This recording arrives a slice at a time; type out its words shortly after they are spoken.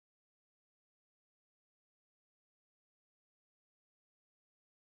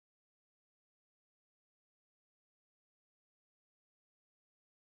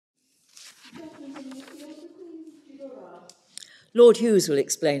Lord Hughes will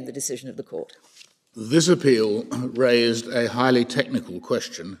explain the decision of the court. This appeal raised a highly technical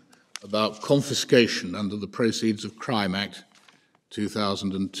question about confiscation under the Proceeds of Crime Act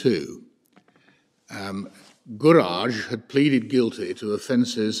 2002. Guraj had pleaded guilty to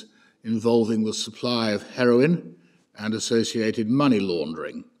offences involving the supply of heroin and associated money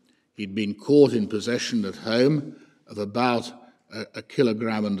laundering. He'd been caught in possession at home of about 1.5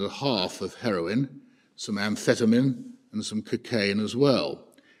 kilograms of heroin, some amphetamine and some cocaine as well.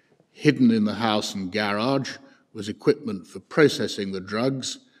 Hidden in the house and garage was equipment for processing the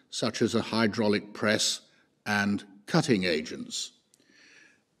drugs, such as a hydraulic press and cutting agents.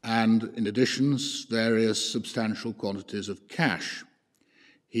 And in addition, various substantial quantities of cash.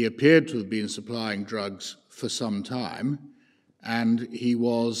 He appeared to have been supplying drugs for some time, and he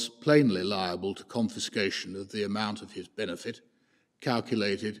was plainly liable to confiscation of the amount of his benefit,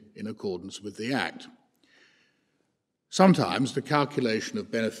 calculated in accordance with the Act. Sometimes the calculation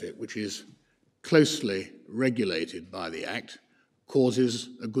of benefit, which is closely regulated by the Act,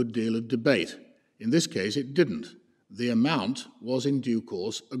 causes a good deal of debate. In this case, it didn't. The amount was in due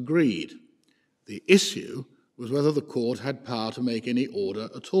course agreed. The issue was whether the court had power to make any order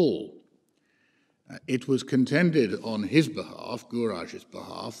at all. It was contended on his behalf, Guraj's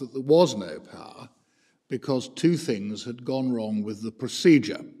behalf, that there was no power because two things had gone wrong with the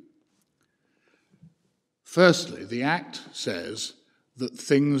procedure. Firstly, the Act says that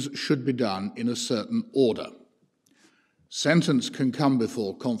things should be done in a certain order. Sentence can come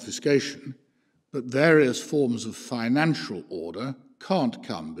before confiscation, but various forms of financial order can't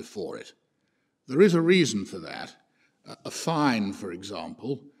come before it. There is a reason for that. A fine, for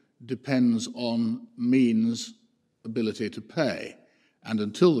example, depends on means, ability to pay, and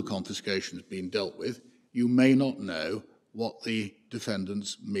until the confiscation has been dealt with, you may not know what the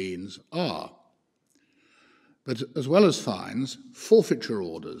defendant's means are. But as well as fines, forfeiture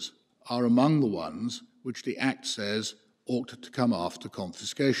orders are among the ones which the Act says ought to come after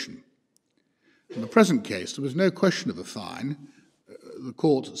confiscation. In the present case, there was no question of a fine. The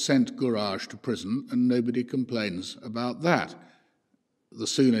court sent Guraj to prison, and nobody complains about that. The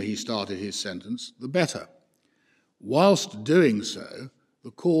sooner he started his sentence, the better. Whilst doing so,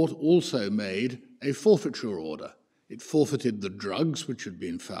 the court also made a forfeiture order. It forfeited the drugs which had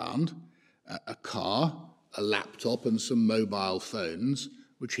been found, a car, a laptop, and some mobile phones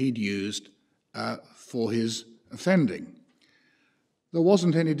which he'd used for his offending. There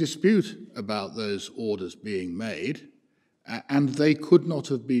wasn't any dispute about those orders being made, and they could not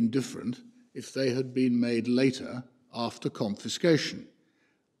have been different if they had been made later after confiscation.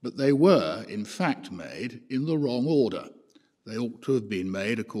 But they were, in fact, made in the wrong order. They ought to have been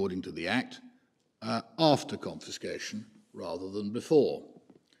made, according to the Act, after confiscation rather than before.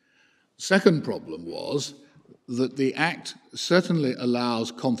 The second problem was that the Act certainly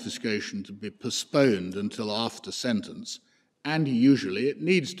allows confiscation to be postponed until after sentence, and usually it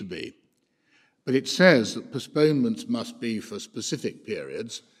needs to be. But it says that postponements must be for specific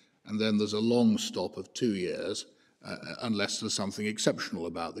periods, and then there's a long stop of 2 years, unless there's something exceptional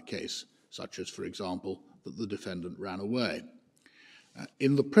about the case, such as, for example, that the defendant ran away.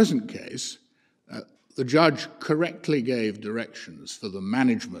 In the present case, the judge correctly gave directions for the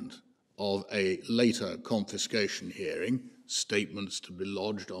management of a later confiscation hearing, statements to be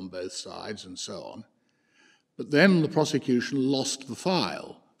lodged on both sides and so on. But then the prosecution lost the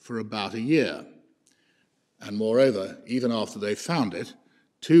file for about a year. And moreover, even after they found it,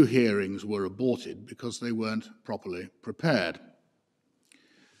 2 hearings were aborted because they weren't properly prepared.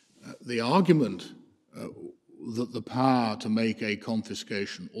 The argument that the power to make a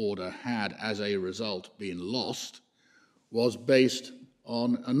confiscation order had, as a result, been lost was based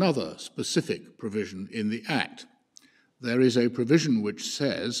on another specific provision in the Act. There is a provision which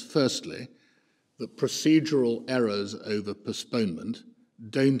says, firstly, that procedural errors over postponement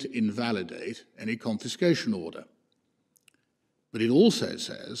don't invalidate any confiscation order. But it also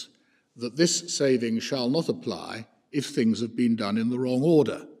says that this saving shall not apply if things have been done in the wrong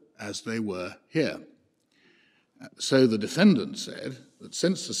order, as they were here. So the defendant said that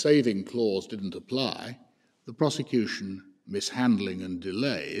since the saving clause didn't apply, the prosecution mishandling and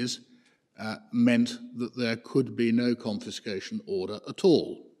delays meant that there could be no confiscation order at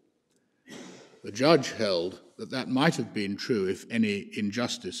all. The judge held that that might have been true if any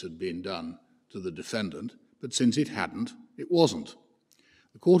injustice had been done to the defendant, but since it hadn't, it wasn't.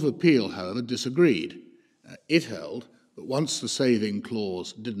 The Court of Appeal, however, disagreed. It held that once the saving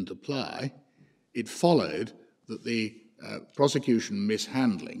clause didn't apply, it followed that the prosecution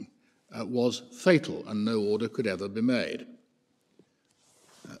mishandling was fatal and no order could ever be made.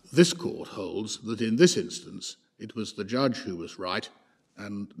 This court holds that in this instance it was the judge who was right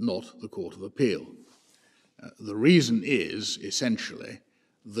and not the Court of Appeal. The reason is, essentially,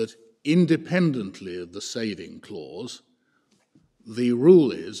 that independently of the saving clause, the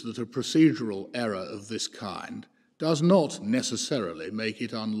rule is that a procedural error of this kind does not necessarily make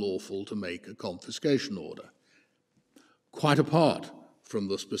it unlawful to make a confiscation order. Quite apart from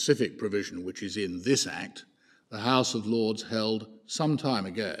the specific provision which is in this Act, the House of Lords held some time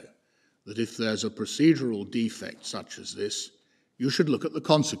ago that if there's a procedural defect such as this, you should look at the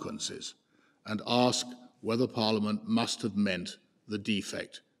consequences and ask whether Parliament must have meant the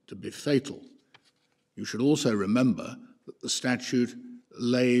defect to be fatal. You should also remember that the statute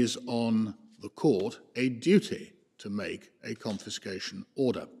lays on the court a duty to make a confiscation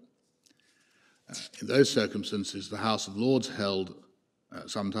order. In those circumstances, the House of Lords held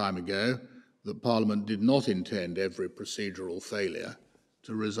some time ago that Parliament did not intend every procedural failure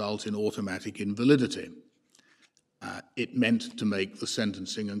to result in automatic invalidity. It meant to make the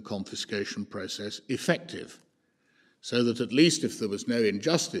sentencing and confiscation process effective, so that at least if there was no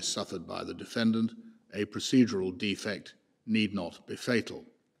injustice suffered by the defendant, a procedural defect need not be fatal.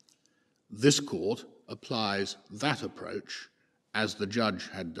 This court applies that approach as the judge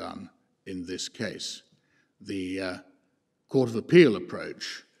had done in this case. The Court of Appeal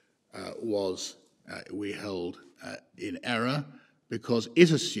approach we held in error because it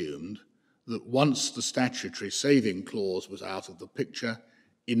assumed that once the statutory saving clause was out of the picture,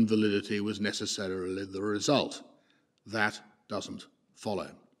 invalidity was necessarily the result. That doesn't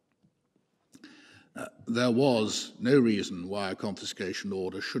follow. There was no reason why a confiscation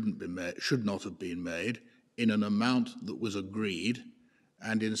order should not have been made in an amount that was agreed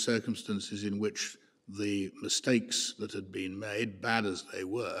and in circumstances in which the mistakes that had been made, bad as they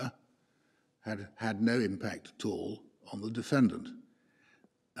were, had no impact at all on the defendant.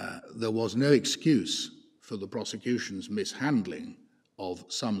 There was no excuse for the prosecution's mishandling of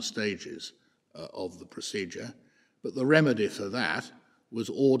some stages of the procedure, but the remedy for that was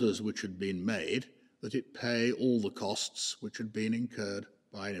orders which had been made that it pay all the costs which had been incurred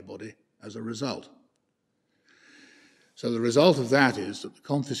by anybody as a result. So the result of that is that the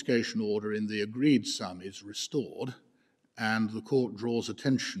confiscation order in the agreed sum is restored, and the court draws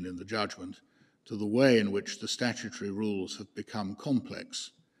attention in the judgment to the way in which the statutory rules have become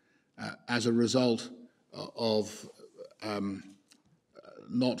complex as a result of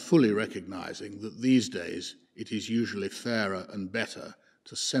not fully recognizing that these days it is usually fairer and better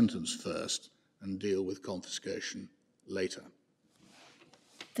to sentence first and deal with confiscation later.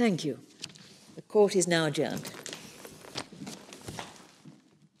 Thank you. The court is now adjourned.